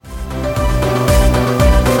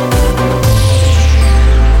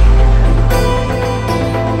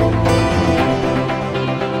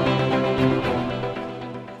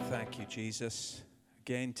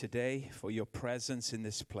today for your presence in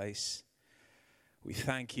this place. We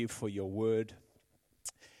thank you for your word.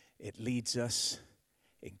 It leads us,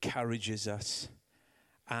 encourages us,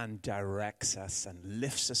 and directs us and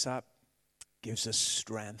lifts us up, gives us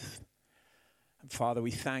strength. And Father, we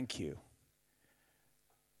thank you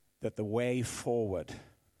that the way forward,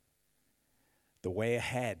 the way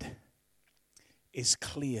ahead is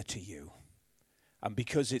clear to you. And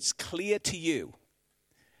because it's clear to you,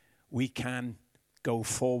 we can go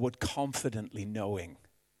forward confidently knowing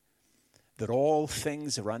that all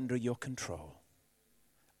things are under your control,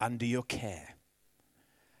 under your care,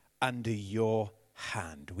 under your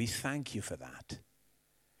hand. We thank you for that.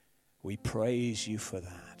 We praise you for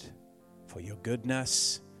that, for your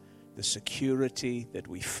goodness, the security that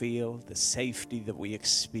we feel, the safety that we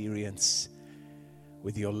experience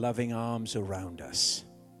with your loving arms around us.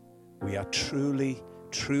 We are truly,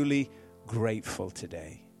 truly grateful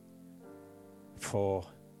today for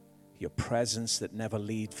your presence that never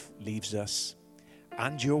leaves us,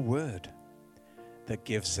 and your word that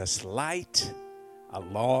gives us light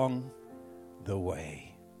along the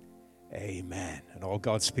way. Amen. And all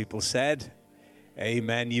God's people said,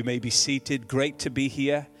 amen. You may be seated. Great to be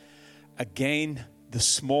here again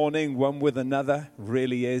this morning, one with another,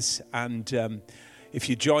 really is. And if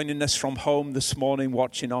you're joining us from home this morning,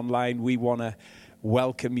 watching online, we want to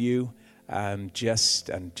welcome you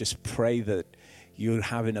just pray that you're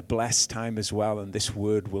having a blessed time as well, and this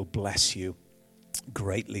word will bless you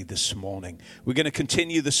greatly this morning. We're going to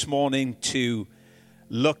continue this morning to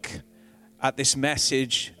look at this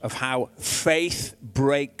message of how faith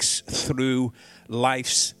breaks through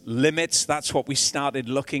life's limits. That's what we started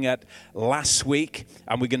looking at last week,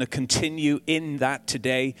 and we're going to continue in that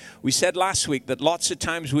today. We said last week that lots of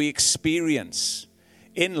times we experience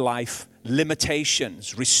in life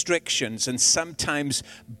limitations, restrictions, and sometimes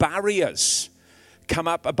barriers come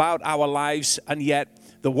up about our lives, and yet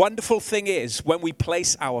the wonderful thing is when we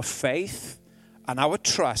place our faith and our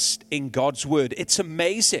trust in God's word, it's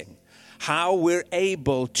amazing how we're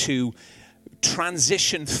able to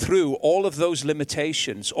transition through all of those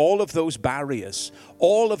limitations, all of those barriers,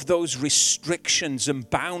 all of those restrictions and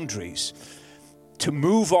boundaries to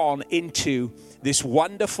move on into this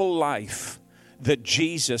wonderful life that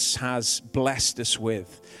Jesus has blessed us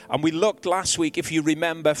with. And we looked last week, if you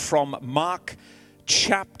remember, from Mark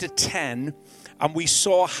chapter 10, and we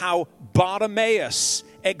saw how Bartimaeus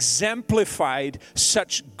exemplified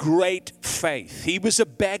such great faith. He was a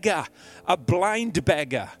beggar, a blind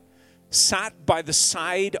beggar, sat by the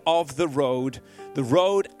side of the road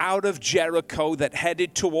out of Jericho that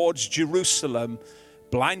headed towards Jerusalem.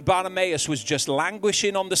 Blind Bartimaeus was just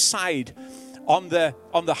languishing on the side, on the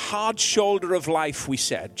hard shoulder of life, we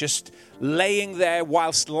said, just laying there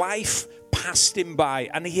whilst life passed him by,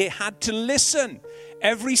 and he had to listen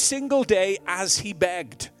every single day as he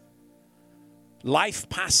begged, life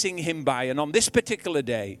passing him by. And on this particular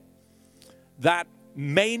day, that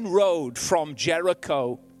main road from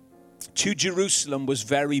Jericho to Jerusalem was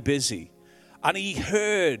very busy, and he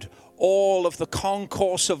heard all of the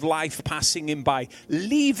concourse of life passing him by,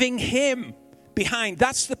 leaving him behind.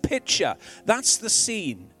 That's the picture, that's the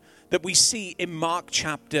scene that we see in Mark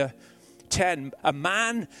chapter 10, a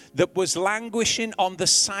man that was languishing on the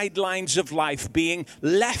sidelines of life, being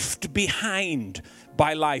left behind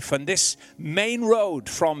by life. And this main road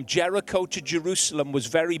from Jericho to Jerusalem was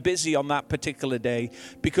very busy on that particular day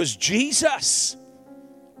because Jesus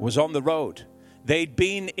was on the road. They'd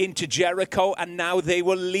been into Jericho and now they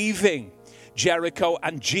were leaving Jericho,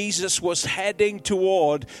 and Jesus was heading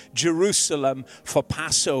toward Jerusalem for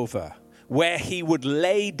Passover, where he would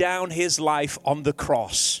lay down his life on the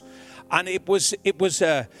cross. And it was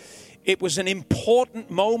an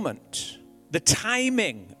important moment. The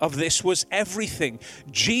timing of this was everything.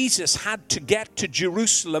 Jesus had to get to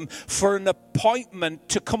Jerusalem for an appointment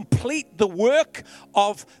to complete the work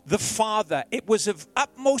of the Father. It was of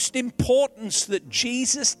utmost importance that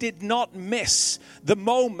Jesus did not miss the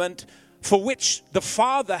moment for which the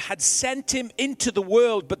Father had sent him into the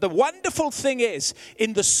world. But the wonderful thing is,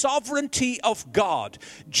 in the sovereignty of God,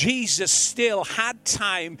 Jesus still had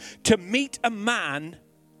time to meet a man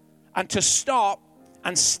and to stop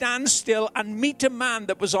and stand still and meet a man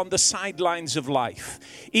that was on the sidelines of life.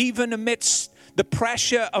 Even amidst the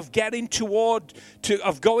pressure of going toward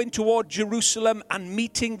Jerusalem and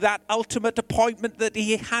meeting that ultimate appointment that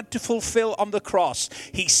he had to fulfill on the cross,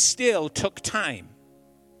 he still took time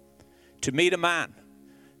to meet a man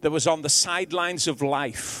that was on the sidelines of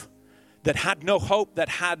life, that had no hope, that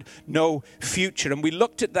had no future. And we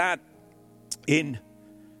looked at that in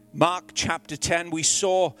Mark chapter 10. We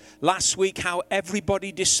saw last week how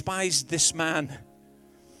everybody despised this man.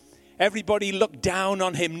 Everybody looked down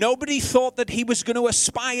on him. Nobody thought that he was going to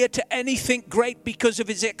aspire to anything great because of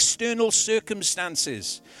his external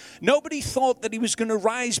circumstances. Nobody thought that he was going to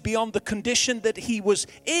rise beyond the condition that he was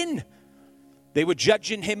in. They were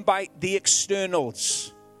judging him by the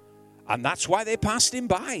externals. And that's why they passed him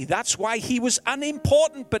by. That's why he was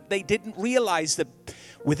unimportant. But they didn't realize that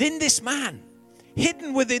within this man,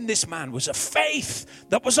 hidden within this man, was a faith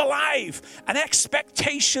that was alive, an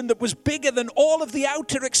expectation that was bigger than all of the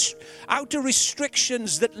outer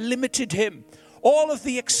restrictions that limited him, all of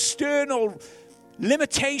the external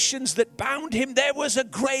limitations that bound him. There was a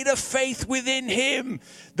greater faith within him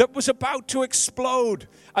that was about to explode.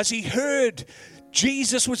 As he heard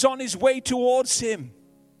Jesus was on his way towards him,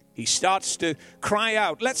 he starts to cry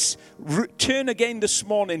out. Let's turn again this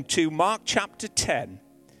morning to Mark chapter 10.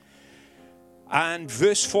 And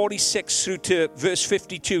verse 46 through to verse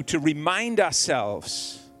 52 to remind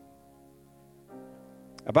ourselves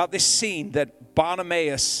about this scene that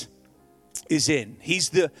Bartimaeus is in. He's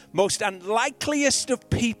the most unlikeliest of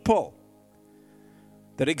people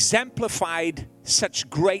that exemplified such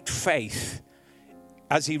great faith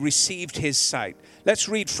as he received his sight. Let's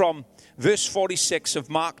read from verse 46 of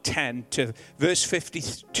Mark 10 to verse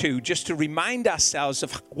 52, just to remind ourselves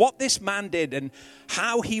of what this man did and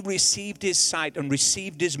how he received his sight and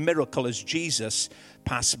received his miracle as Jesus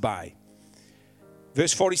passed by.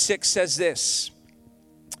 Verse 46 says this: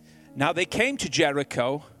 Now they came to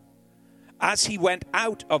Jericho. As he went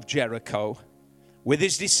out of Jericho with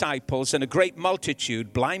his disciples and a great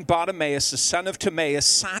multitude, blind Bartimaeus, the son of Timaeus,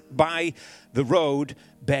 sat by the road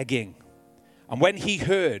begging. And when he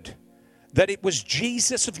heard that it was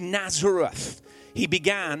Jesus of Nazareth, he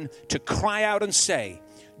began to cry out and say,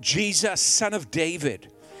 Jesus, son of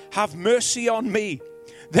David, have mercy on me.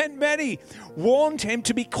 Then many warned him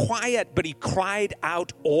to be quiet, but he cried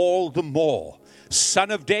out all the more, Son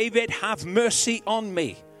of David, have mercy on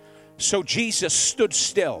me. So Jesus stood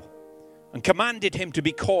still and commanded him to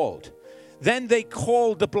be called. Then they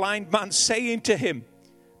called the blind man, saying to him,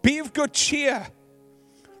 Be of good cheer,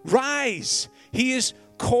 rise, he is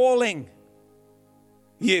calling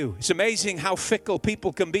you. It's amazing how fickle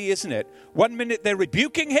people can be, isn't it? One minute they're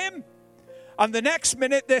rebuking him, and the next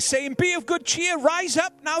minute they're saying, Be of good cheer, rise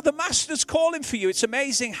up, now the master's calling for you. It's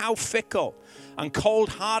amazing how fickle and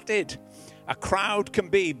cold-hearted a crowd can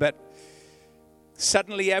be. But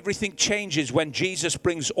suddenly everything changes when Jesus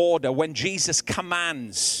brings order, when Jesus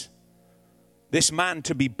commands this man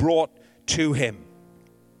to be brought to him.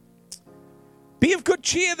 Be of good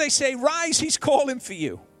cheer, they say, rise, he's calling for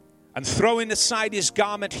you. And throwing aside his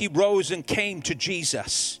garment, he rose and came to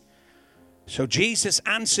Jesus. So Jesus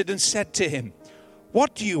answered and said to him,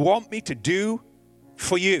 What do you want me to do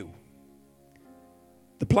for you?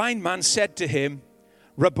 The blind man said to him,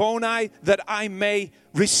 Rabboni, that I may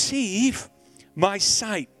receive my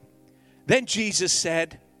sight. Then Jesus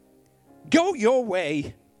said, Go your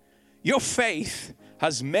way, your faith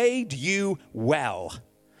has made you well.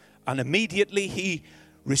 And immediately he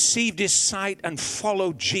received his sight and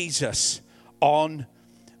followed Jesus on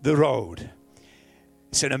the road.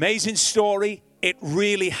 It's an amazing story. It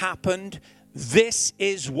really happened. This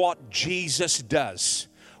is what Jesus does.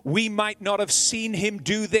 We might not have seen him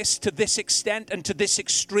do this to this extent and to this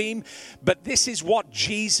extreme, but this is what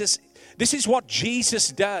Jesus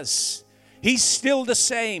does. He's still the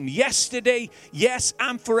same. Yesterday, yes,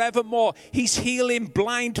 and forevermore. He's healing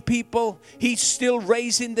blind people. He's still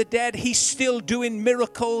raising the dead. He's still doing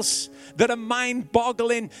miracles that are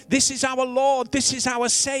mind-boggling. This is our Lord. This is our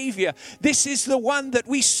Savior. This is the one that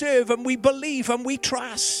we serve and we believe and we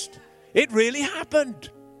trust. It really happened.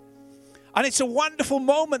 And it's a wonderful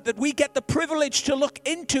moment that we get the privilege to look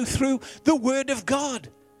into through the Word of God.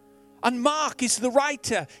 And Mark is the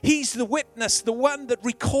writer. He's the witness, the one that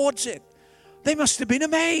records it. They must have been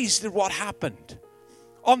amazed at what happened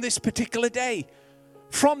on this particular day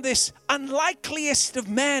from this unlikeliest of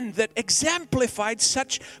men that exemplified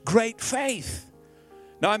such great faith.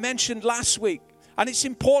 Now, I mentioned last week, and it's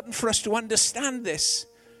important for us to understand this,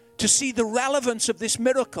 to see the relevance of this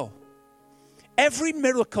miracle. Every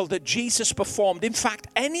miracle that Jesus performed, in fact,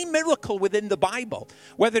 any miracle within the Bible,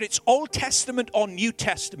 whether it's Old Testament or New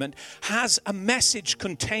Testament, has a message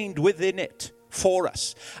contained within it for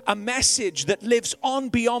us. A message that lives on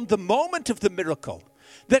beyond the moment of the miracle,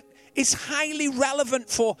 that is highly relevant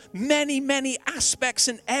for many, many aspects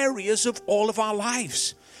and areas of all of our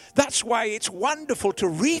lives. That's why it's wonderful to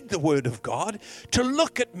read the Word of God, to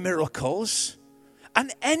look at miracles,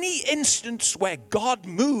 and any instance where God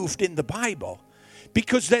moved in the Bible,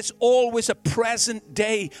 because there's always a present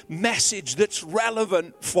day message that's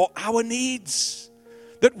relevant for our needs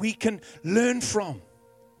that we can learn from.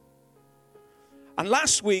 And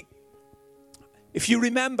last week, if you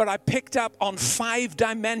remember, I picked up on 5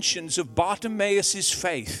 dimensions of Bartimaeus'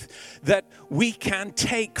 faith that we can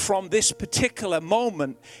take from this particular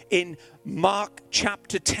moment in Mark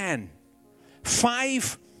chapter 10.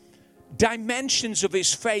 5 dimensions of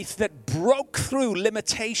his faith that broke through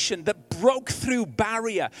limitation, that broke through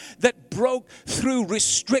barrier, that broke through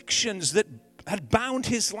restrictions that had bound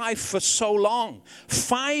his life for so long.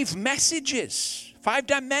 5 messages. 5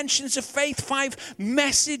 dimensions of faith, 5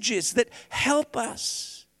 messages that help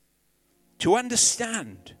us to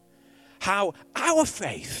understand how our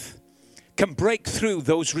faith can break through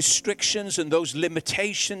those restrictions and those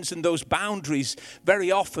limitations and those boundaries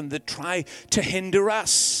very often that try to hinder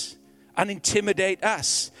us and intimidate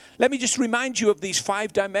us. Let me just remind you of these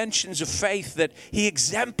 5 dimensions of faith that he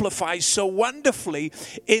exemplifies so wonderfully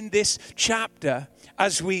in this chapter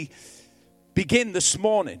as we begin this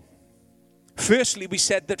morning. Firstly, we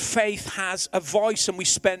said that faith has a voice, and we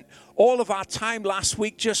spent all of our time last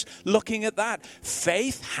week just looking at that.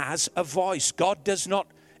 Faith has a voice. God does not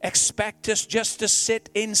expect us just to sit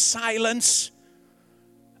in silence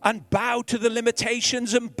and bow to the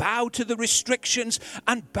limitations and bow to the restrictions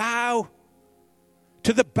and bow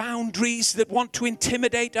to the boundaries that want to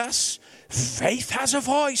intimidate us. Faith has a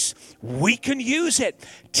voice. We can use it.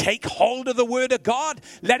 Take hold of the word of God.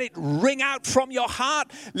 Let it ring out from your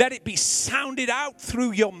heart. Let it be sounded out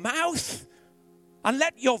through your mouth. And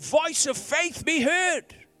let your voice of faith be heard.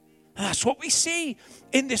 And that's what we see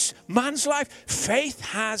in this man's life. Faith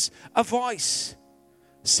has a voice.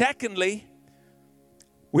 Secondly,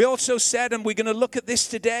 we also said, and we're going to look at this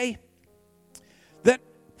today, that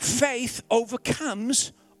faith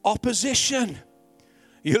overcomes opposition.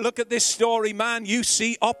 You look at this story, man, you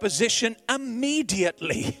see opposition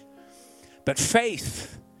immediately. But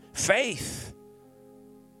faith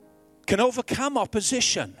can overcome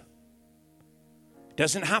opposition.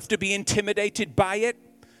 Doesn't have to be intimidated by it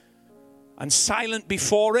and silent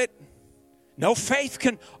before it. No, faith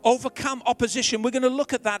can overcome opposition. We're going to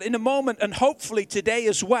look at that in a moment, and hopefully today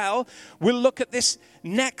as well, we'll look at this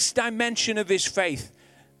next dimension of his faith.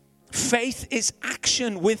 Faith is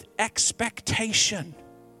action with expectation.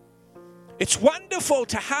 It's wonderful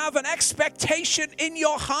to have an expectation in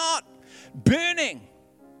your heart, burning.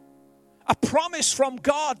 A promise from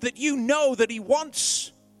God that you know that he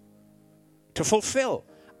wants to fulfill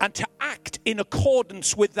and to act in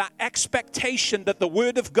accordance with that expectation that the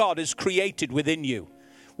word of God has created within you.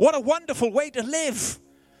 What a wonderful way to live.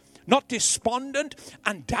 Not despondent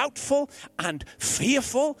and doubtful and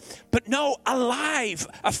fearful, but no, alive,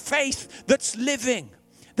 a faith that's living,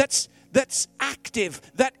 that's active,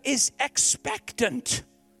 that is expectant.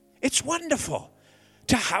 It's wonderful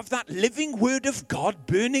to have that living word of God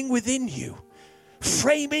burning within you,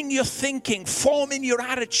 framing your thinking, forming your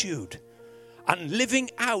attitude, and living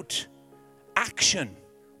out action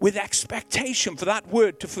with expectation for that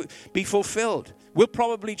word to be fulfilled. We'll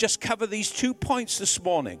probably just cover these 2 points this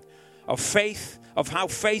morning of faith, of how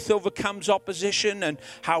faith overcomes opposition and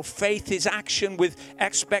how faith is action with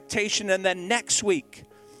expectation. And then next week,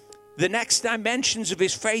 the next dimensions of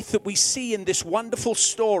his faith that we see in this wonderful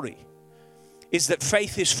story is that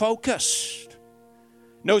faith is focused,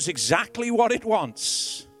 knows exactly what it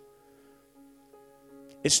wants.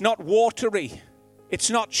 It's not watery.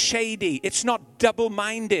 It's not shady. It's not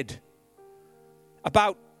double-minded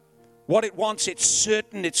about what it wants. It's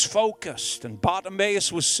certain. It's focused. And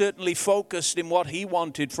Bartimaeus was certainly focused in what he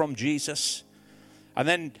wanted from Jesus. And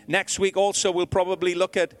then next week also we'll probably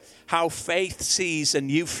look at how faith sees a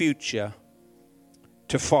new future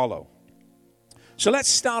to follow. So let's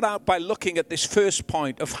start out by looking at this first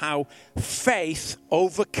point of how faith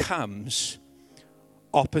overcomes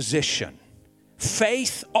opposition.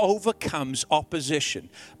 Faith overcomes opposition.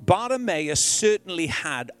 Bartimaeus certainly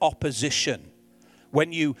had opposition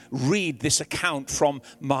when you read this account from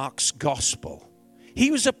Mark's gospel. He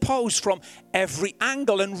was opposed from every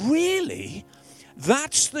angle, and really,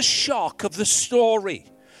 that's the shock of the story.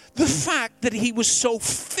 The fact that he was so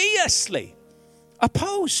fiercely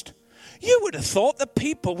opposed. You would have thought that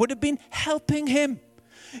people would have been helping him.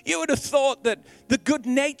 You would have thought that the good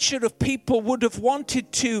nature of people would have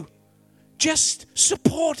wanted to just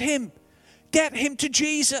support him, get him to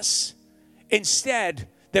Jesus. Instead,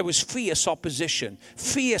 there was fierce opposition,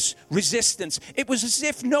 fierce resistance. It was as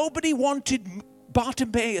if nobody wanted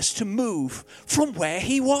Bartimaeus to move from where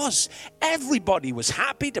he was. Everybody was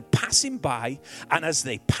happy to pass him by, and as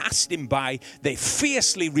they passed him by, they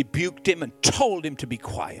fiercely rebuked him and told him to be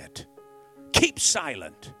quiet. Keep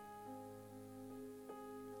silent.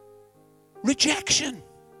 Rejection.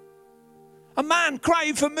 A man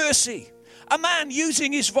crying for mercy. A man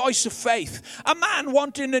using his voice of faith. A man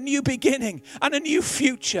wanting a new beginning and a new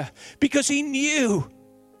future because he knew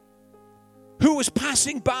who was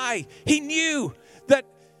passing by. He knew that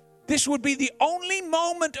this would be the only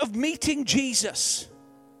moment of meeting Jesus.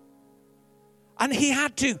 And he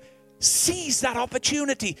had to seize that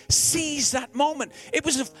opportunity, seize that moment. It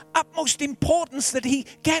was of utmost importance that he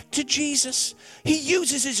get to Jesus. He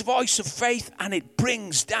uses his voice of faith and it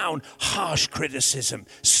brings down harsh criticism,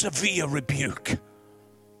 severe rebuke.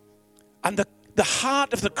 And the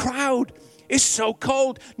heart of the crowd is so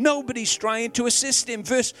cold. Nobody's trying to assist him.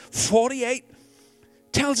 Verse 48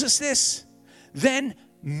 tells us this. Then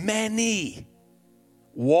many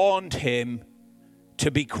warned him to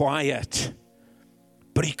be quiet.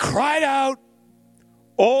 But he cried out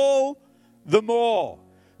all the more,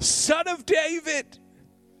 Son of David,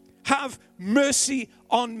 have mercy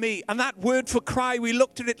on me. And that word for cry, we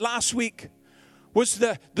looked at it last week, was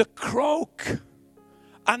the croak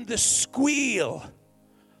and the squeal,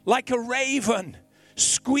 like a raven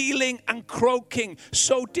squealing and croaking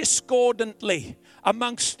so discordantly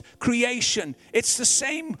amongst creation. It's the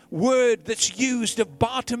same word that's used of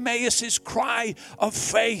Bartimaeus' cry of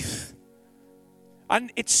faith. And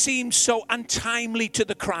it seemed so untimely to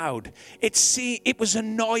the crowd. It was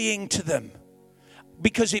annoying to them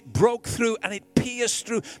because it broke through and it pierced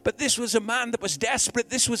through. But this was a man that was desperate.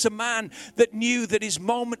 This was a man that knew that his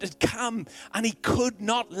moment had come and he could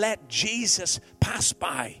not let Jesus pass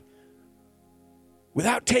by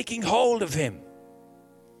without taking hold of him.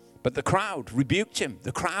 But the crowd rebuked him.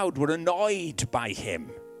 The crowd were annoyed by him.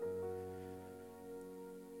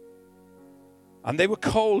 And they were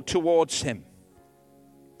cold towards him.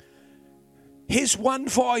 His one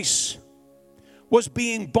voice was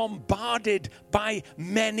being bombarded by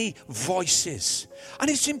many voices. And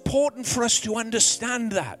it's important for us to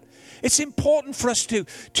understand that. It's important for us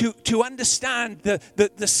to understand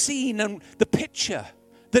the scene and the picture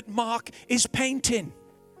that Mark is painting.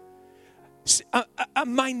 A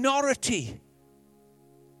minority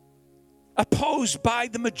opposed by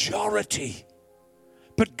the majority.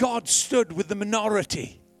 But God stood with the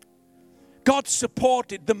minority. God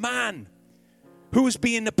supported the man who was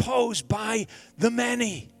being opposed by the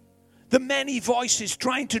many voices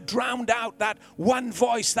trying to drown out that one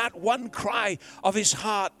voice, that one cry of his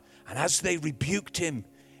heart. And as they rebuked him,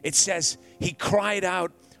 it says he cried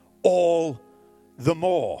out all the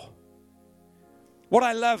more. What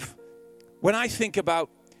I love when I think about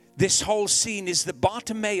this whole scene is that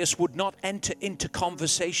Bartimaeus would not enter into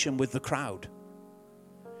conversation with the crowd.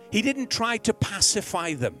 He didn't try to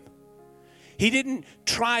pacify them. He didn't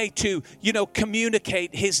try to,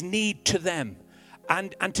 communicate his need to them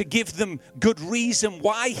and to give them good reason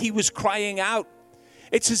why he was crying out.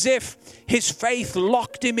 It's as if his faith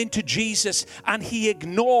locked him into Jesus and he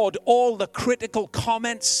ignored all the critical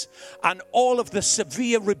comments and all of the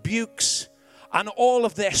severe rebukes and all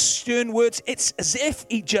of their stern words. It's as if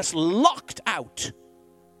he just locked out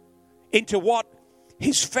into what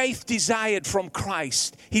his faith desired from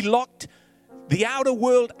Christ. He locked the outer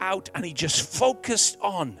world out and he just focused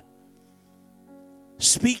on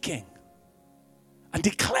speaking and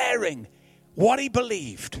declaring what he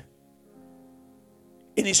believed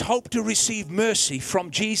in his hope to receive mercy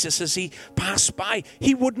from Jesus as he passed by.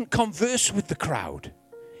 He wouldn't converse with the crowd.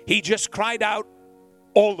 He just cried out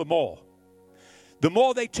all the more. The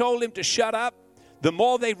more they told him to shut up, the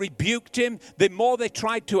more they rebuked him, the more they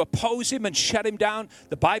tried to oppose him and shut him down.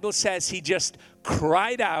 The Bible says he just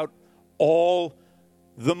cried out all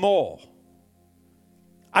the more.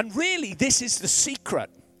 And really, this is the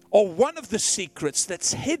secret, or one of the secrets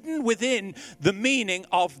that's hidden within the meaning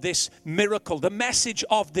of this miracle, the message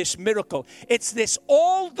of this miracle. It's this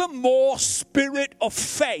all the more spirit of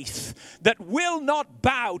faith that will not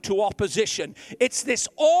bow to opposition. It's this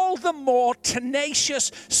all the more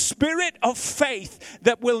tenacious spirit of faith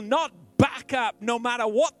that will not back up no matter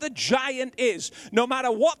what the giant is, no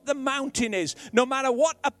matter what the mountain is, no matter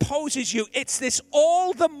what opposes you. It's this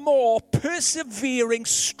all the more persevering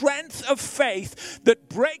strength of faith that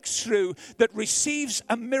breaks through, that receives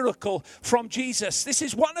a miracle from Jesus. This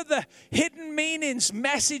is one of the hidden meanings,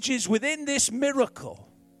 messages within this miracle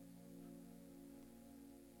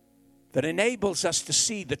that enables us to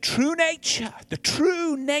see the true nature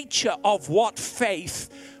of what faith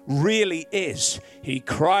really is. He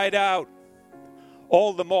cried out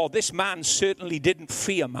all the more. This man certainly didn't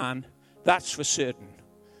fear man, that's for certain.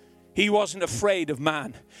 He wasn't afraid of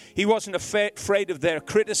man. He wasn't afraid of their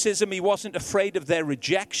criticism. He wasn't afraid of their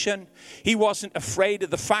rejection. He wasn't afraid of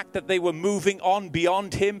the fact that they were moving on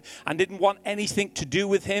beyond him and didn't want anything to do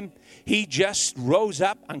with him. He just rose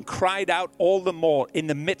up and cried out all the more in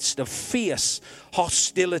the midst of fierce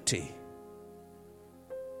hostility.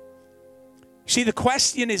 See, the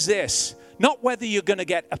question is this, not whether you're going to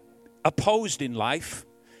get opposed in life.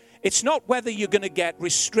 It's not whether you're going to get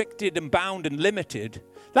restricted and bound and limited.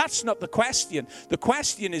 That's not the question. The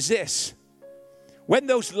question is this. When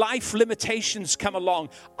those life limitations come along,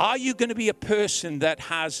 are you going to be a person that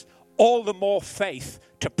has all the more faith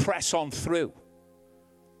to press on through?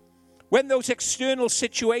 When those external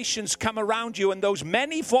situations come around you and those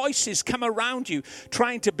many voices come around you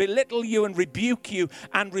trying to belittle you and rebuke you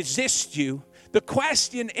and resist you, the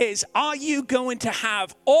question is, are you going to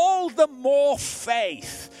have all the more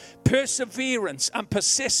faith, perseverance, and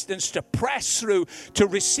persistence to press through to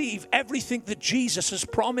receive everything that Jesus has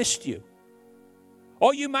promised you?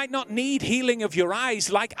 Or you might not need healing of your eyes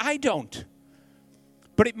like I don't.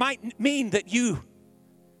 But it might mean that you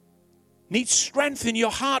need strength in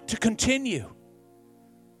your heart to continue.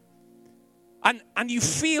 And you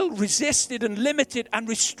feel resisted and limited and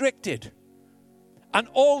restricted. And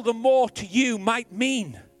all the more to you might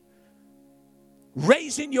mean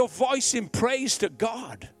raising your voice in praise to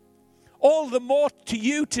God. All the more to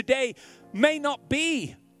you today may not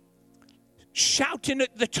be shouting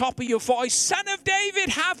at the top of your voice, Son of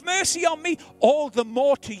David, have mercy on me. All the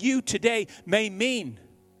more to you today may mean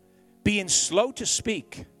being slow to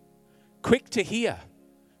speak, quick to hear,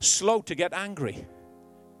 slow to get angry.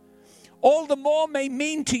 All the more may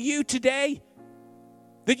mean to you today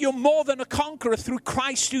that you're more than a conqueror through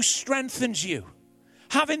Christ who strengthens you.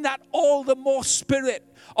 Having that all the more spirit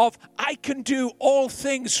of I can do all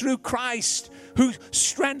things through Christ who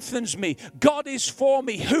strengthens me. God is for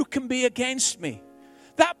me. Who can be against me?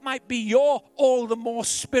 That might be your all the more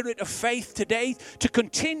spirit of faith today to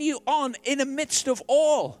continue on in the midst of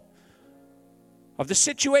all of the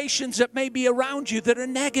situations that may be around you that are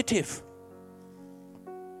negative.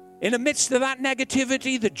 In the midst of that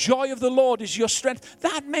negativity, the joy of the Lord is your strength.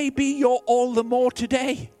 That may be your all the more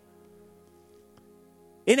today.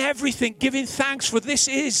 In everything, giving thanks, for this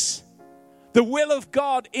is the will of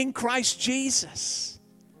God in Christ Jesus.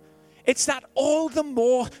 It's that all the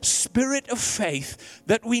more spirit of faith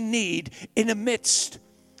that we need in the midst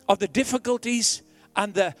of the difficulties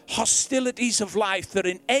and the hostilities of life that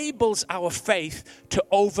enables our faith to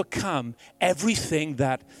overcome everything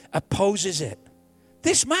that opposes it.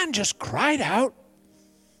 This man just cried out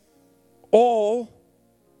all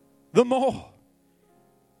the more.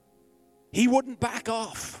 He wouldn't back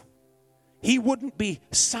off. He wouldn't be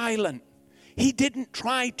silent. He didn't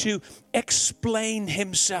try to explain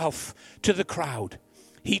himself to the crowd.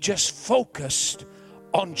 He just focused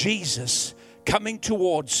on Jesus coming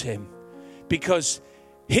towards him because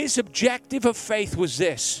his objective of faith was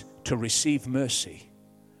this, to receive mercy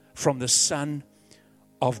from the Son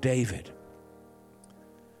of David.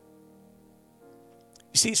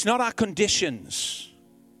 You see, it's not our conditions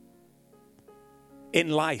in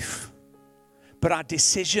life, but our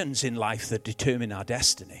decisions in life that determine our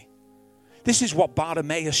destiny. This is what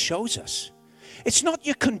Bartimaeus shows us. It's not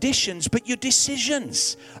your conditions, but your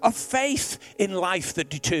decisions of faith in life that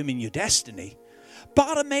determine your destiny.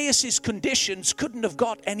 Bartimaeus' conditions couldn't have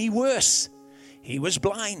got any worse. He was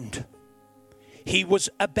blind. He was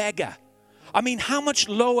a beggar. I mean, how much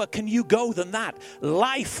lower can you go than that?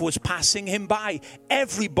 Life was passing him by.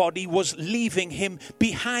 Everybody was leaving him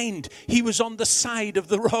behind. He was on the side of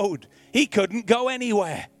the road. He couldn't go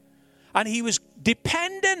anywhere. And he was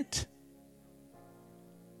dependent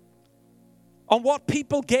on what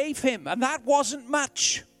people gave him. And that wasn't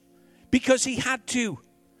much, because he had to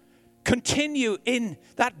continue in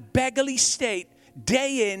that beggarly state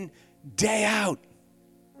day in, day out.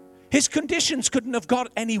 His conditions couldn't have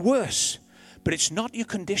got any worse. But it's not your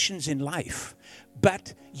conditions in life,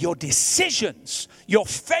 but your decisions, your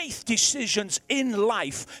faith decisions in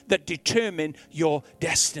life that determine your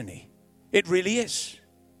destiny. It really is.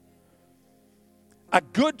 A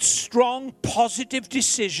good, strong, positive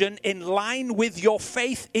decision in line with your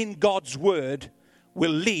faith in God's word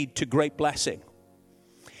will lead to great blessing.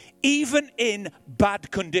 Even in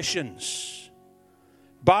bad conditions.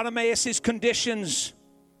 Bartimaeus' conditions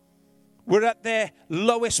were at their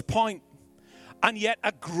lowest point. And yet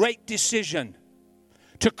a great decision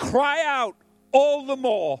to cry out all the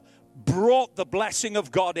more brought the blessing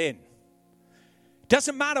of God in.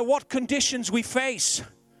 Doesn't matter what conditions we face.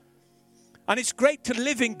 And it's great to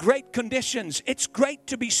live in great conditions. It's great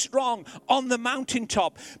to be strong on the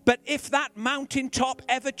mountaintop. But if that mountaintop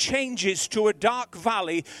ever changes to a dark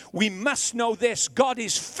valley, we must know this: God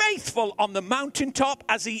is faithful on the mountaintop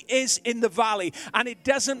as he is in the valley. And it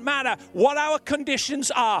doesn't matter what our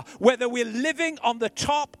conditions are, whether we're living on the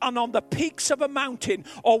top and on the peaks of a mountain,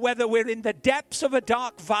 or whether we're in the depths of a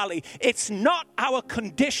dark valley. It's not our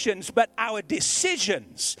conditions, but our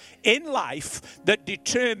decisions in life that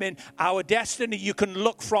determine our destiny. You can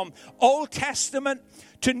look from Old Testament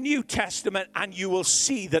to New Testament and you will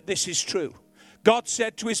see that this is true. God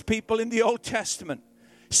said to his people in the Old Testament,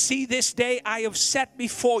 "See, this day I have set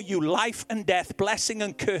before you life and death, blessing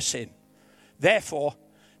and cursing. Therefore,"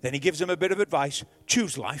 then he gives them a bit of advice,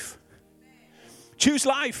 "choose life." Choose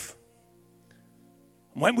life.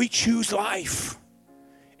 When we choose life,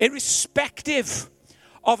 irrespective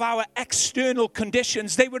of our external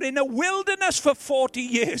conditions. They were in a wilderness for 40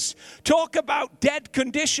 years. Talk about dead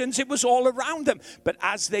conditions. It was all around them. But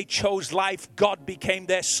as they chose life, God became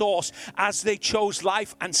their source. As they chose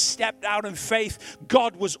life and stepped out in faith,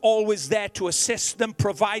 God was always there to assist them,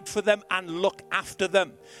 provide for them, and look after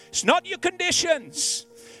them. It's not your conditions,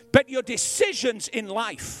 but your decisions in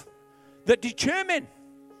life that determine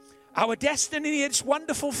our destiny. It's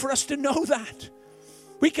wonderful for us to know that.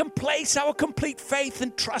 We can place our complete faith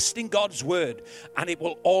and trust in God's word, and it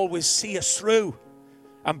will always see us through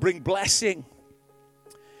and bring blessing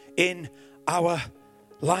in our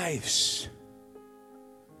lives.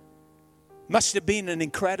 Must have been an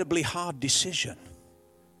incredibly hard decision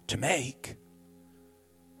to make.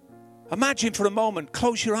 Imagine for a moment,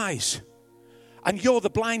 close your eyes, and you're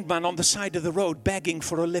the blind man on the side of the road begging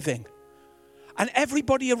for a living. And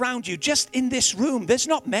everybody around you, just in this room, there's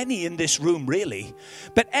not many in this room really,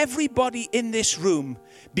 but everybody in this room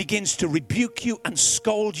begins to rebuke you and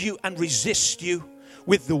scold you and resist you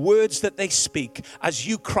with the words that they speak as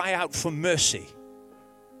you cry out for mercy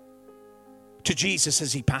to Jesus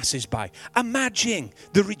as he passes by. Imagine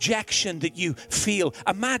the rejection that you feel.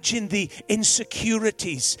 Imagine the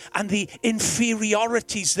insecurities and the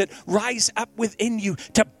inferiorities that rise up within you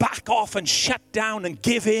to back off and shut down and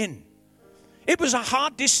give in. It was a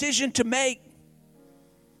hard decision to make,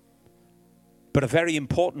 but a very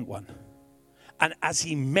important one. And as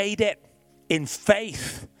he made it in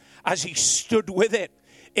faith, as he stood with it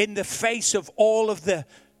in the face of all of the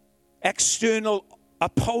external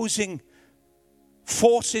opposing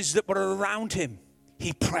forces that were around him,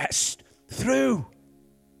 he pressed through.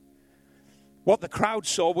 What the crowd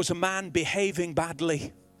saw was a man behaving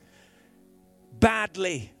badly. Bad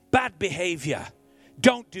behavior.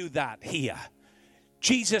 Don't do that here.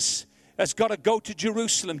 Jesus has got to go to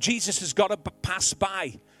Jerusalem. Jesus has got to pass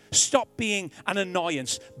by. Stop being an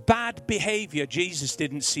annoyance. Bad behavior. Jesus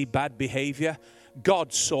didn't see bad behavior.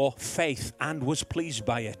 God saw faith and was pleased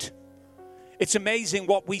by it. It's amazing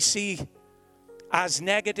what we see as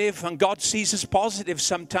negative and God sees as positive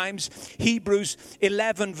sometimes. Hebrews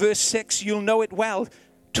 11 verse 6, you'll know it well,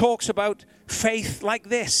 talks about faith like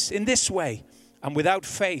this, in this way. And without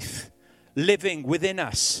faith living within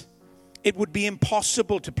us, it would be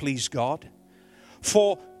impossible to please God.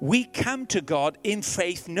 For we come to God in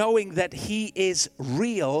faith, knowing that he is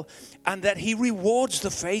real and that he rewards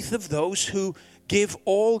the faith of those who give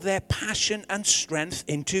all their passion and strength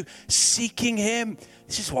into seeking him.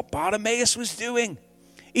 This is what Bartimaeus was doing.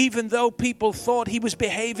 Even though people thought he was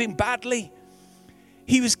behaving badly,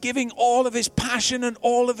 he was giving all of his passion and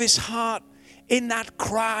all of his heart in that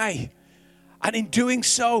cry. And in doing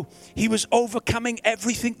so, he was overcoming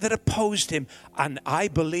everything that opposed him. And I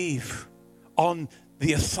believe on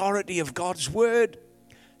the authority of God's word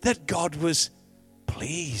that God was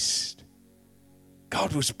pleased.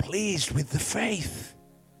 God was pleased with the faith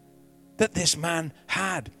that this man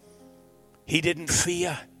had. He didn't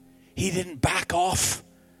fear. He didn't back off.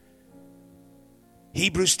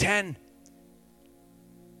 Hebrews 10,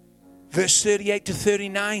 verse 38 to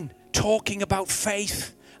 39, talking about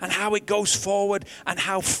faith and how it goes forward and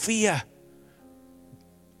how fear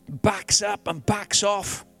backs up and backs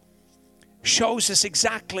off, shows us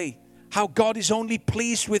exactly how God is only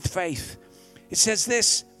pleased with faith. It says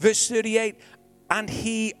this, verse 38, and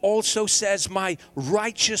he also says, my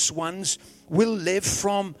righteous ones will live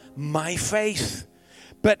from my faith.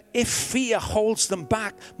 But if fear holds them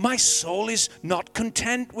back, my soul is not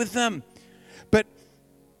content with them. But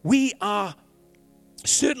we are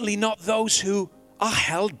certainly not those who are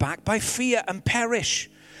held back by fear and perish.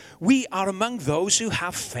 We are among those who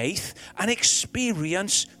have faith and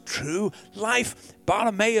experience true life.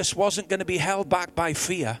 Bartimaeus wasn't going to be held back by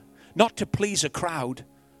fear, not to please a crowd,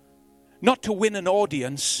 not to win an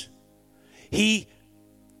audience. He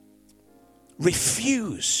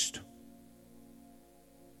refused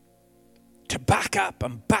to back up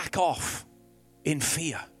and back off in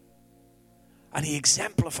fear. And he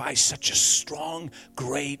exemplifies such a strong,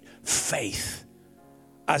 great faith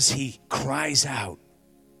as he cries out.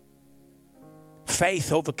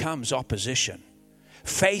 Faith overcomes opposition.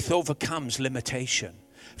 Faith overcomes limitation.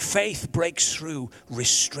 Faith breaks through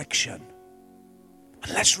restriction.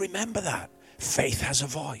 And let's remember that. Faith has a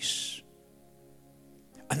voice.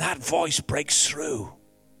 And that voice breaks through.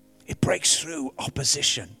 It breaks through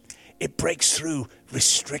opposition. It breaks through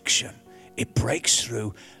restriction. It breaks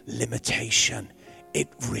through limitation. It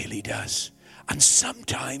really does. And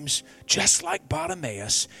sometimes, just like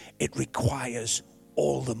Bartimaeus, it requires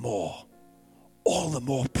all the more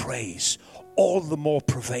praise, all the more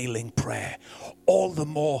prevailing prayer, all the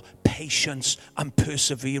more patience and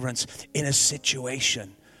perseverance in a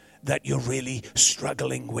situation that you're really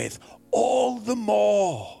struggling with. All the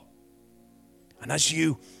more. And as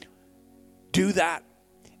you do that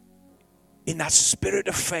in that spirit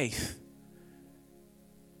of faith,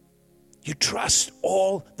 you trust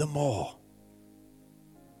all the more.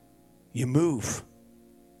 You move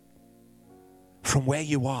from where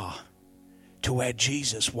you are to where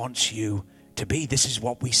Jesus wants you to be. This is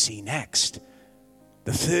what we see next.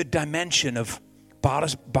 The third dimension of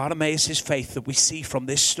Bartimaeus' faith that we see from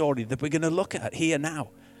this story that we're going to look at here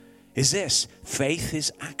now is this. Faith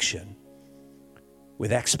is action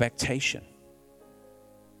with expectation.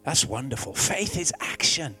 That's wonderful. Faith is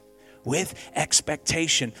action with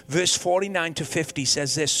expectation. Verse 49 to 50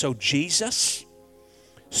 says this. So Jesus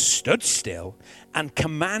stood still and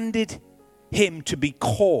commanded him to be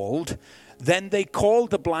called. Then they called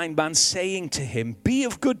the blind man, saying to him, be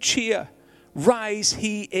of good cheer. Rise,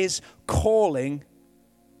 he is calling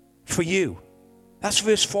for you. That's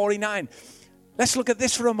verse 49. Let's look at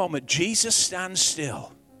this for a moment. Jesus stands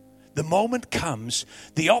still. The moment comes,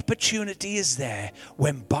 the opportunity is there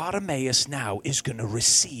when Bartimaeus now is going to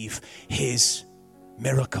receive his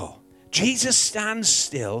miracle. Jesus stands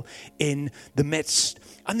still in the midst.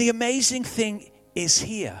 And the amazing thing is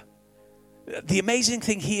here. The amazing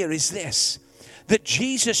thing here is this, that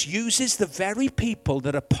Jesus uses the very people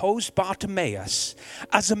that opposed Bartimaeus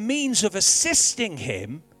as a means of assisting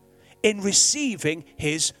him in receiving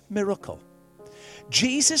his miracle.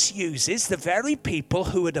 Jesus uses the very people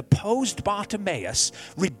who had opposed Bartimaeus,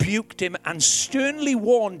 rebuked him, and sternly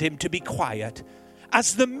warned him to be quiet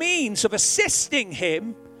as the means of assisting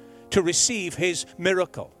him to receive his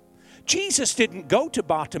miracle. Jesus didn't go to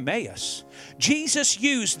Bartimaeus. Jesus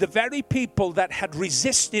used the very people that had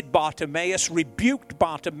resisted Bartimaeus, rebuked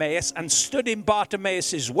Bartimaeus, and stood in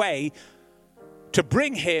Bartimaeus' way to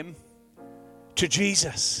bring him to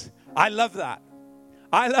Jesus. I love that.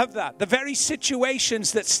 I love that. The very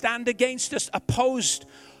situations that stand against us, opposed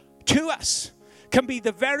to us, can be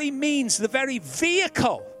the very means, the very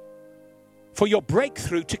vehicle for your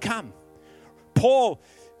breakthrough to come. Paul,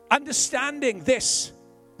 understanding this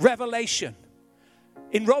revelation,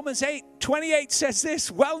 in Romans 8:28 says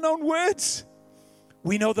this, well-known words.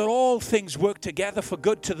 We know that all things work together for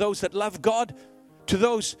good to those that love God, to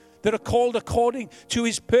those that are called according to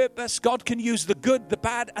his purpose. God can use the good, the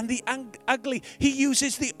bad, and the ugly. He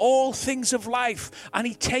uses the all things of life, and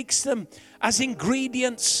he takes them as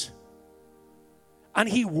ingredients, and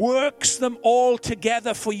he works them all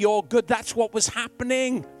together for your good. That's what was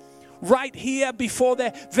happening right here before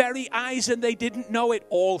their very eyes, and they didn't know it.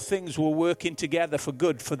 All things were working together for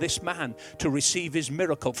good, for this man to receive his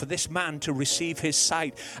miracle, for this man to receive his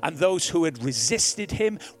sight. And those who had resisted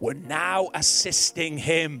him were now assisting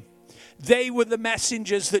him. They were the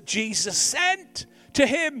messengers that Jesus sent to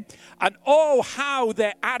him. And oh, how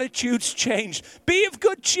their attitudes changed. Be of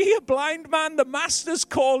good cheer, blind man, the master's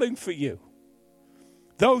calling for you.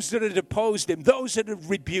 Those that had opposed him, those that had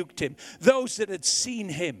rebuked him, those that had seen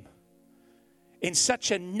him in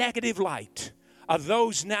such a negative light are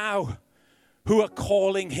those now who are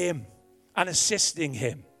calling him and assisting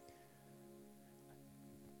him.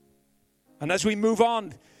 And as we move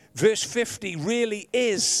on, verse 50 really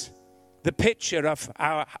is the picture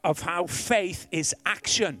of how faith is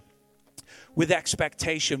action with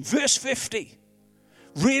expectation. Verse 50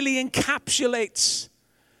 really encapsulates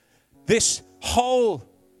this whole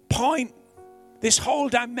point, this whole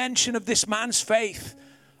dimension of this man's faith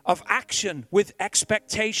of action with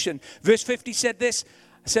expectation. Verse 50 says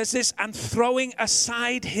this, and throwing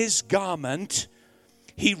aside his garment,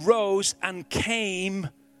 he rose and came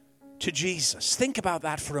to Jesus. Think about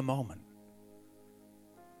that for a moment.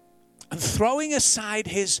 And throwing aside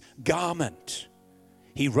his garment,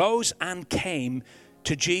 he rose and came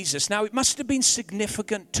to Jesus. Now, it must have been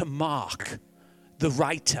significant to Mark, the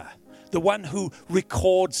writer, the one who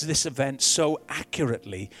records this event so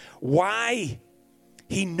accurately, why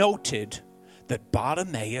he noted that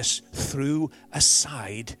Bartimaeus threw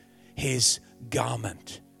aside his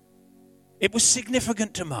garment. It was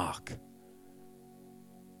significant to Mark.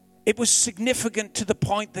 It was significant to the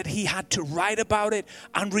point that he had to write about it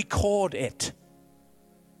and record it.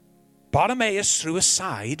 Bartimaeus threw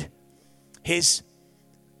aside his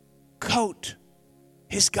coat,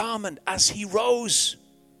 his garment, as he rose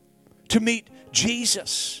to meet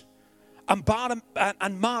Jesus.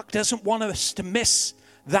 And Mark doesn't want us to miss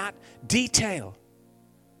that detail.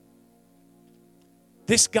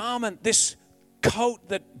 This garment, this coat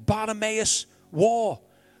that Bartimaeus wore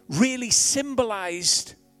really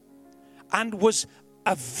symbolized and was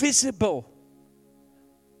a visible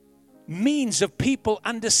means of people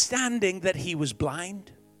understanding that he was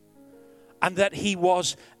blind and that he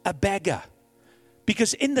was a beggar.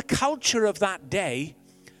 Because in the culture of that day,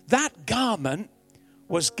 that garment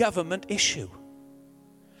was government issue.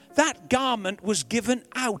 That garment was given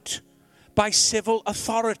out by civil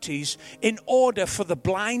authorities in order for the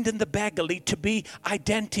blind and the beggarly to be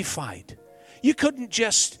identified. You couldn't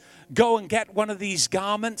just go and get one of these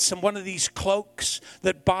garments and one of these cloaks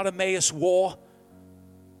that Bartimaeus wore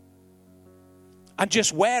and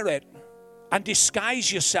just wear it and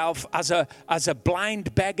disguise yourself as a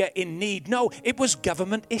blind beggar in need. No, it was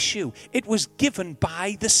government issue. It was given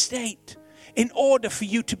by the state in order for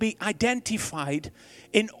you to be identified,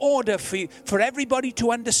 in order for everybody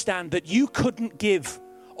to understand that you couldn't give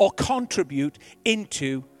or contribute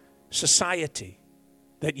into society,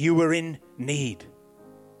 that you were in need.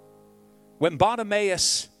 When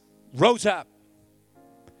Bartimaeus rose up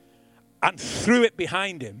and threw it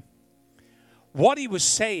behind him, what he was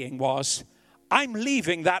saying was, I'm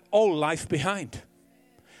leaving that old life behind.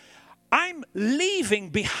 I'm leaving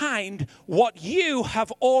behind what you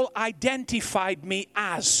have all identified me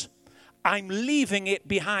as. I'm leaving it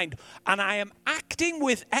behind. And I am acting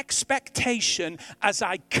with expectation as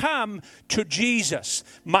I come to Jesus.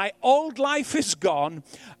 My old life is gone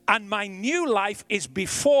and my new life is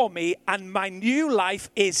before me, and my new life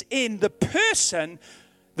is in the person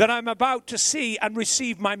that I'm about to see and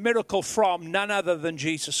receive my miracle from, none other than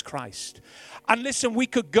Jesus Christ. And listen, we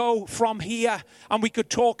could go from here and we could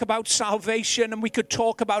talk about salvation, and we could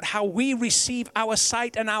talk about how we receive our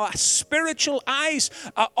sight and our spiritual eyes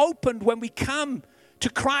are opened when we come to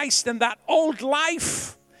Christ, and that old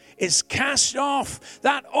life is cast off.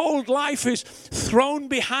 That old life is thrown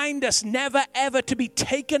behind us, never ever to be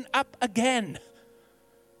taken up again.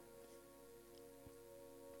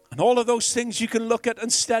 And all of those things you can look at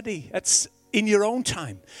and study in your own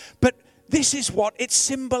time. But this is what it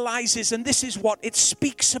symbolizes, and this is what it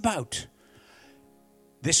speaks about.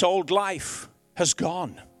 This old life has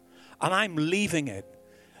gone, and I'm leaving it.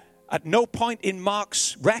 At no point in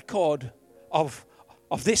Mark's record of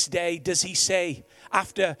this day does he say,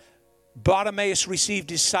 after Bartimaeus received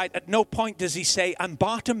his sight, at no point does he say, and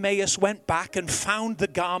Bartimaeus went back and found the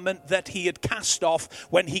garment that he had cast off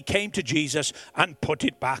when he came to Jesus and put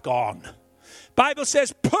it back on. Bible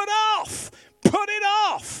says, put it off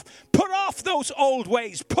those old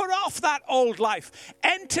ways, put off that old life,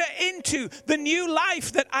 enter into the new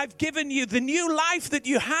life that I've given you, the new life that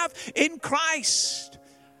you have in Christ.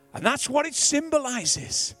 And that's what it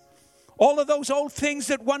symbolizes. All of those old things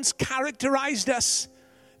that once characterized us,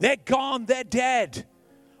 they're gone, they're dead.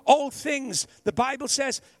 Old things, the Bible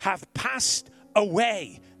says, have passed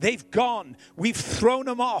away. They've gone. We've thrown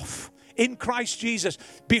them off in Christ Jesus.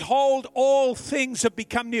 Behold, all things have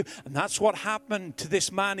become new. And that's what happened to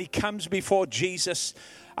this man. He comes before Jesus,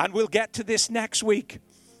 and we'll get to this next week.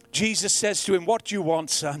 Jesus says to him, what do you want,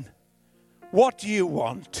 son? What do you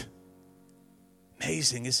want?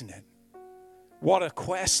 Amazing, isn't it? What a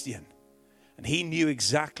question. And he knew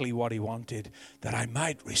exactly what he wanted, that I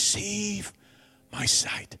might receive my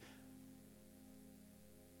sight.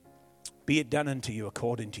 Be it done unto you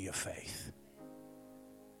according to your faith.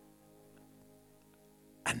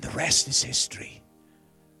 And the rest is history.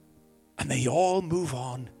 And they all move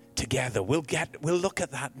on together. We'll look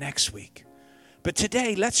at that next week. But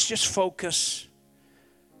today, let's just focus,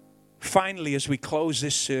 finally, as we close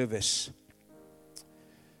this service,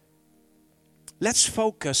 let's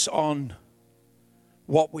focus on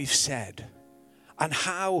what we've said and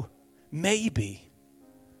how maybe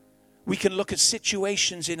we can look at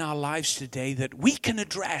situations in our lives today that we can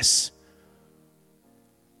address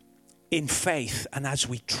in faith and as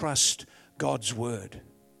we trust God's word.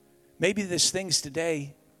 Maybe there's things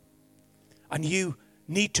today and you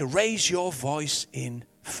need to raise your voice in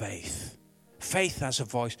faith. Faith has a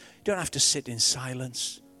voice. You don't have to sit in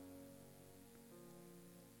silence.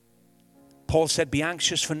 Paul said, be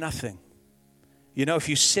anxious for nothing. You know, if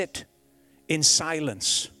you sit in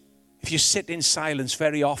silence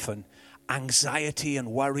very often, anxiety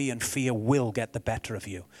and worry and fear will get the better of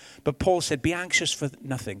you. But Paul said, be anxious for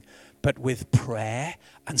nothing, but with prayer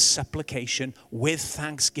and supplication, with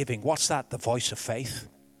thanksgiving. What's that? The voice of faith.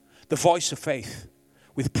 The voice of faith.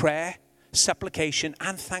 With prayer, supplication,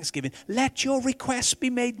 and thanksgiving. Let your requests be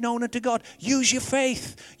made known unto God. Use your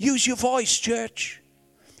faith. Use your voice, church.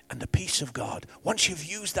 And the peace of God. Once you've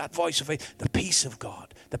used that voice of faith, the peace of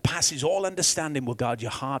God that passes all understanding will guard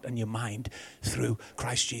your heart and your mind through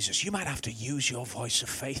Christ Jesus. You might have to use your voice of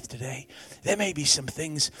faith today. There may be some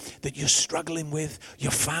things that you're struggling with,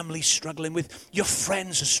 your family's struggling with, your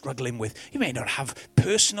friends are struggling with. You may not have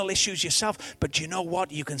personal issues yourself, but you know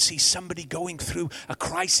what? You can see somebody going through a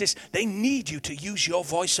crisis. They need you to use your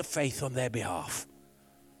voice of faith on their behalf.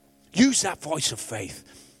 Use that voice of faith.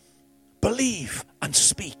 Believe and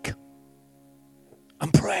speak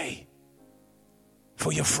and pray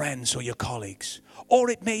for your friends or your colleagues.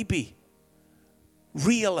 Or it may be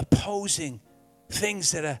real opposing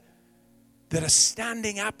things that are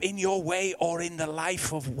standing up in your way or in the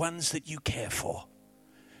life of ones that you care for.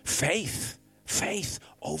 Faith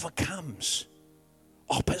overcomes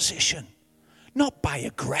opposition. Not by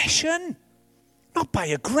aggression.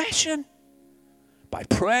 By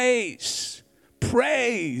praise.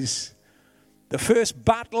 The first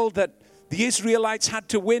battle that the Israelites had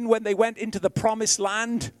to win when they went into the promised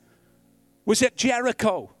land was at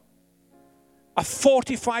Jericho, a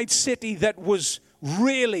fortified city that was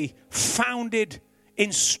really founded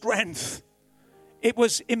in strength. It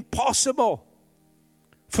was impossible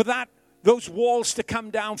for those walls to come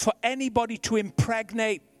down, for anybody to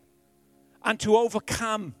impregnate and to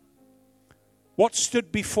overcome what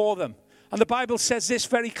stood before them. And the Bible says this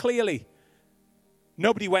very clearly.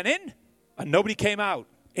 Nobody went in and nobody came out.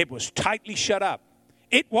 It was tightly shut up.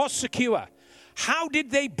 It was secure. How did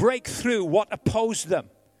they break through what opposed them?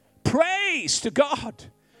 Praise to God.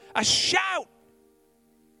 A shout.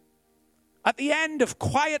 At the end of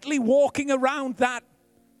quietly walking around that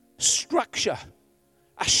structure,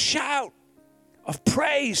 a shout of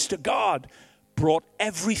praise to God brought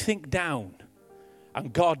everything down.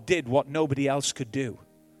 And God did what nobody else could do.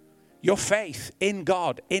 Your faith in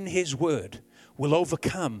God, in His Word, will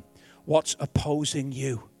overcome what's opposing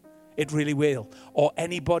you. It really will. Or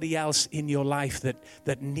anybody else in your life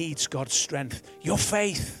that needs God's strength. Your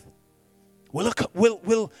faith will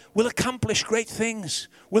accomplish great things.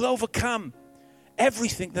 Will overcome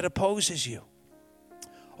everything that opposes you.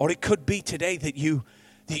 Or it could be today that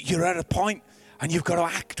you're at a point and you've got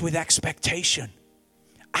to act with expectation.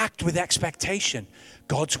 Act with expectation.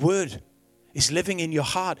 God's Word is living in your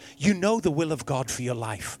heart. You know the will of God for your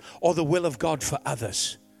life or the will of God for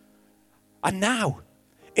others. And now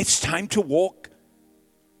it's time to walk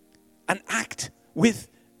and act with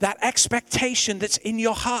that expectation that's in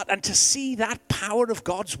your heart and to see that power of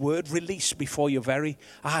God's Word released before your very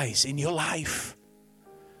eyes in your life.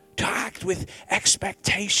 To act with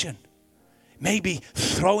expectation. Maybe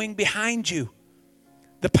throwing behind you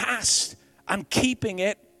the past and keeping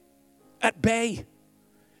it at bay.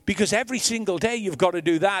 Because every single day you've got to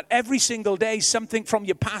do that. Every single day something from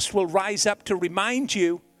your past will rise up to remind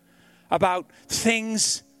you about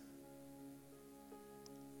things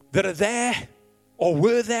that are there or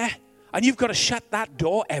were there. And you've got to shut that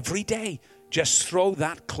door every day. Just throw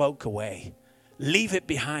that cloak away. Leave it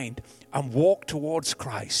behind and walk towards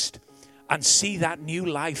Christ and see that new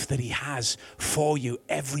life that He has for you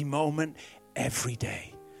every moment, every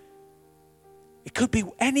day. It could be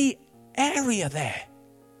any area there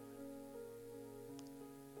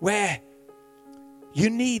where you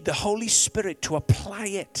need the Holy Spirit to apply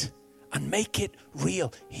it and make it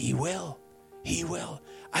real. He will. He will.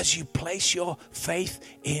 As you place your faith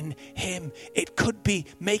in Him. It could be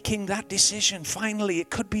making that decision. Finally, it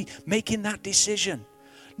could be making that decision.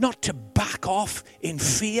 Not to back off in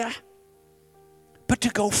fear, but to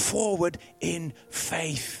go forward in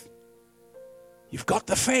faith. You've got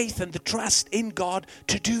the faith and the trust in God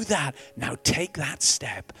to do that. Now take that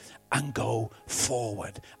step and go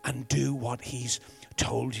forward and do what He's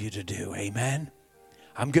told you to do. Amen.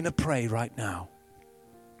 I'm going to pray right now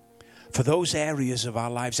for those areas of our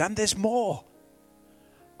lives. And there's more.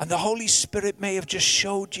 And the Holy Spirit may have just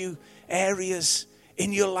showed you areas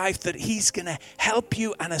in your life that He's going to help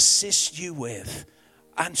you and assist you with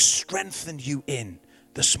and strengthen you in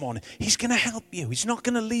this morning. He's going to help you. He's not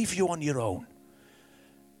going to leave you on your own.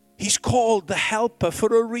 He's called the helper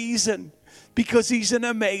for a reason, because He's an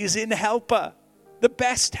amazing helper, the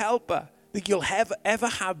best helper that you'll ever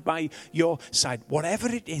have by your side. Whatever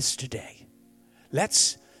it is today,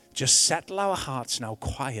 let's just settle our hearts now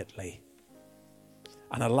quietly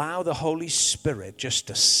and allow the Holy Spirit just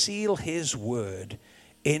to seal his word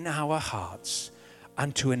in our hearts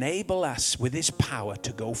and to enable us with his power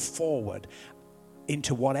to go forward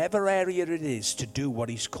into whatever area it is to do what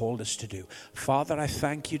he's called us to do. Father, I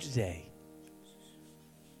thank you today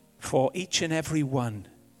for each and every one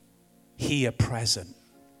here present.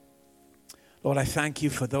 Lord, I thank you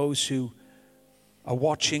for those who are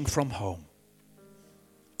watching from home.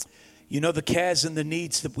 You know the cares and the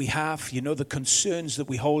needs that we have. You know the concerns that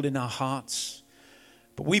we hold in our hearts.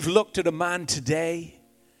 But we've looked at a man today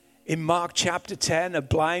in Mark chapter 10, a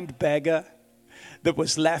blind beggar that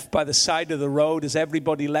was left by the side of the road as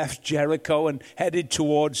everybody left Jericho and headed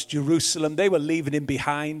towards Jerusalem. They were leaving him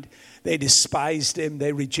behind. They despised him.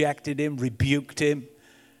 They rejected him, rebuked him,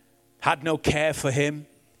 had no care for him.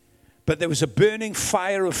 But there was a burning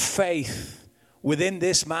fire of faith within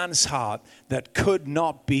this man's heart that could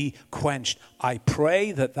not be quenched. I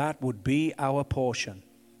pray that that would be our portion.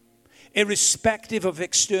 Irrespective of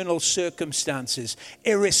external circumstances,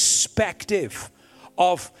 irrespective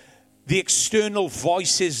of the external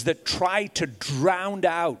voices that try to drown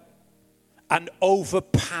out and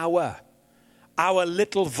overpower our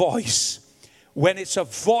little voice. When it's a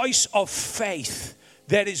voice of faith,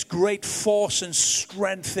 there is great force and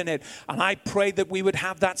strength in it. And I pray that we would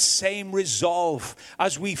have that same resolve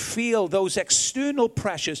as we feel those external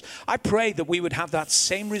pressures. I pray that we would have that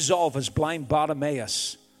same resolve as blind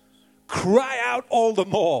Bartimaeus. Cry out all the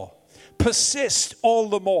more. Persist all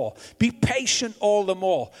the more. Be patient all the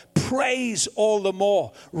more. Praise all the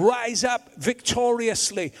more. Rise up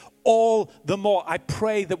victoriously all the more. I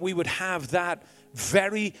pray that we would have that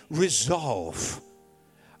very resolve.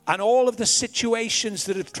 And all of the situations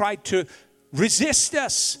that have tried to resist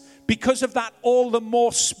us because of that, all the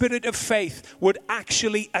more spirit of faith would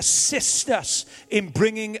actually assist us in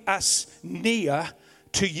bringing us near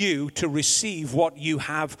to you to receive what you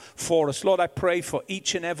have for us. Lord, I pray for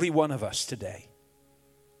each and every one of us today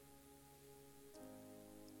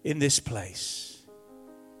in this place,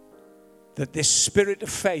 that this spirit of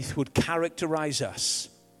faith would characterize us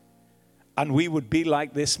and we would be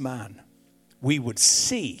like this man. We would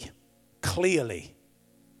see clearly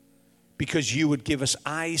because you would give us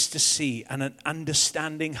eyes to see and an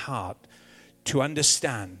understanding heart to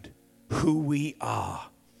understand who we are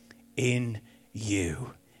in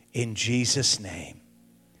you. In Jesus' name,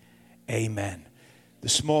 amen.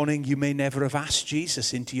 This morning, you may never have asked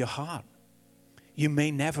Jesus into your heart. You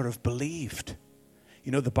may never have believed.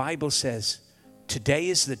 You know, the Bible says, today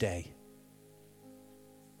is the day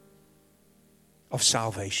of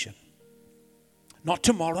salvation. Not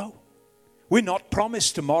tomorrow. We're not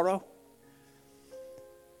promised tomorrow.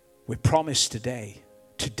 We're promised today.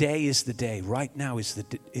 Today is the day. Right now is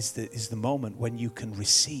the moment when you can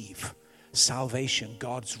receive salvation,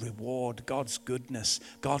 God's reward, God's goodness,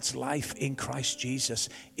 God's life in Christ Jesus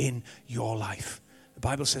in your life. The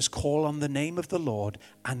Bible says, call on the name of the Lord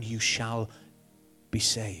and you shall be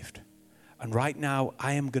saved. And right now,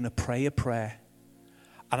 I am going to pray a prayer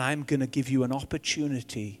and I'm going to give you an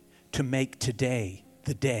opportunity to make today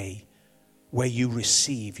the day where you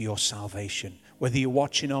receive your salvation. Whether you're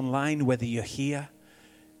watching online, whether you're here,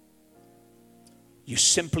 you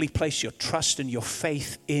simply place your trust and your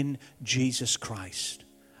faith in Jesus Christ.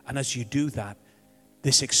 And as you do that,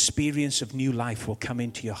 this experience of new life will come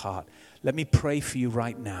into your heart. Let me pray for you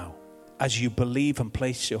right now as you believe and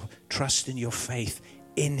place your trust and your faith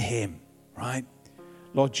in Him, right?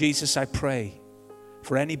 Lord Jesus, I pray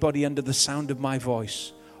for anybody under the sound of my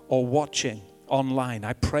voice or watching online.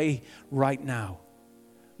 I pray right now,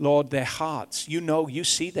 Lord, their hearts, you know, you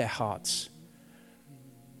see their hearts,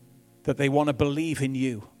 that they want to believe in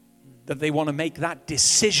you, that they want to make that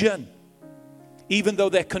decision, even though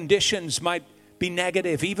their conditions might be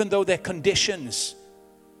negative, even though their conditions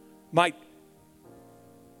might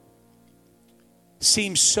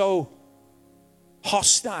seem so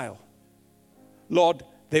hostile. Lord,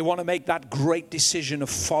 they want to make that great decision of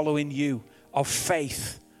following you, of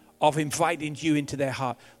faith, of inviting you into their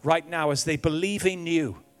heart. Right now, as they believe in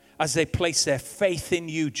you, as they place their faith in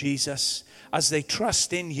you, Jesus, as they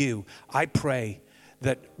trust in you, I pray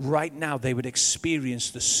that right now they would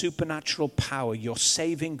experience the supernatural power, your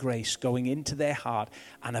saving grace going into their heart,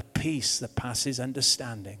 and a peace that passes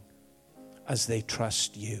understanding as they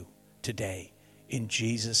trust you today. In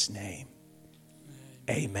Jesus' name,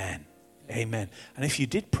 amen. Amen. And if you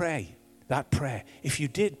did pray that prayer, if you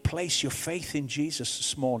did place your faith in Jesus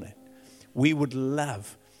this morning, we would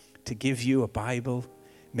love to give you a Bible,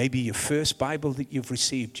 maybe your first Bible that you've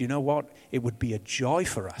received. You know what? It would be a joy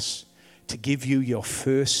for us to give you your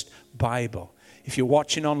first Bible. If you're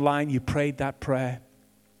watching online, you prayed that prayer.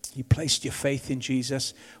 You placed your faith in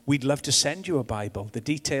Jesus. We'd love to send you a Bible. The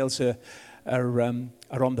details are on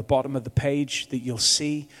the bottom of the page that you'll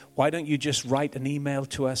see. Why don't you just write an email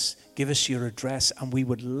to us, give us your address, and we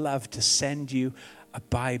would love to send you a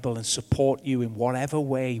Bible and support you in whatever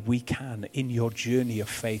way we can in your journey of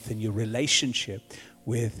faith and your relationship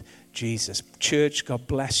with Jesus. Church, God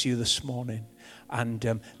bless you this morning.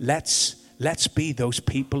 And let's be those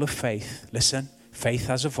people of faith. Listen, faith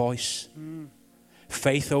has a voice.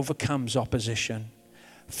 Faith overcomes opposition.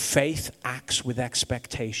 Faith acts with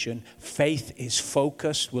expectation. Faith is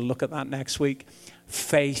focused. We'll look at that next week.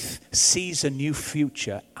 Faith sees a new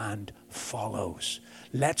future and follows.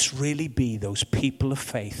 Let's really be those people of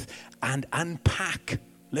faith and unpack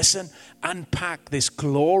this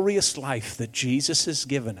glorious life that Jesus has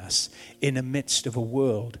given us in the midst of a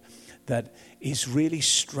world that is really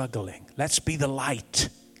struggling. Let's be the light.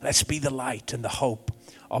 Let's be the light and the hope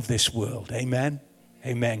of this world. Amen.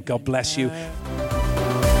 Amen. God bless you.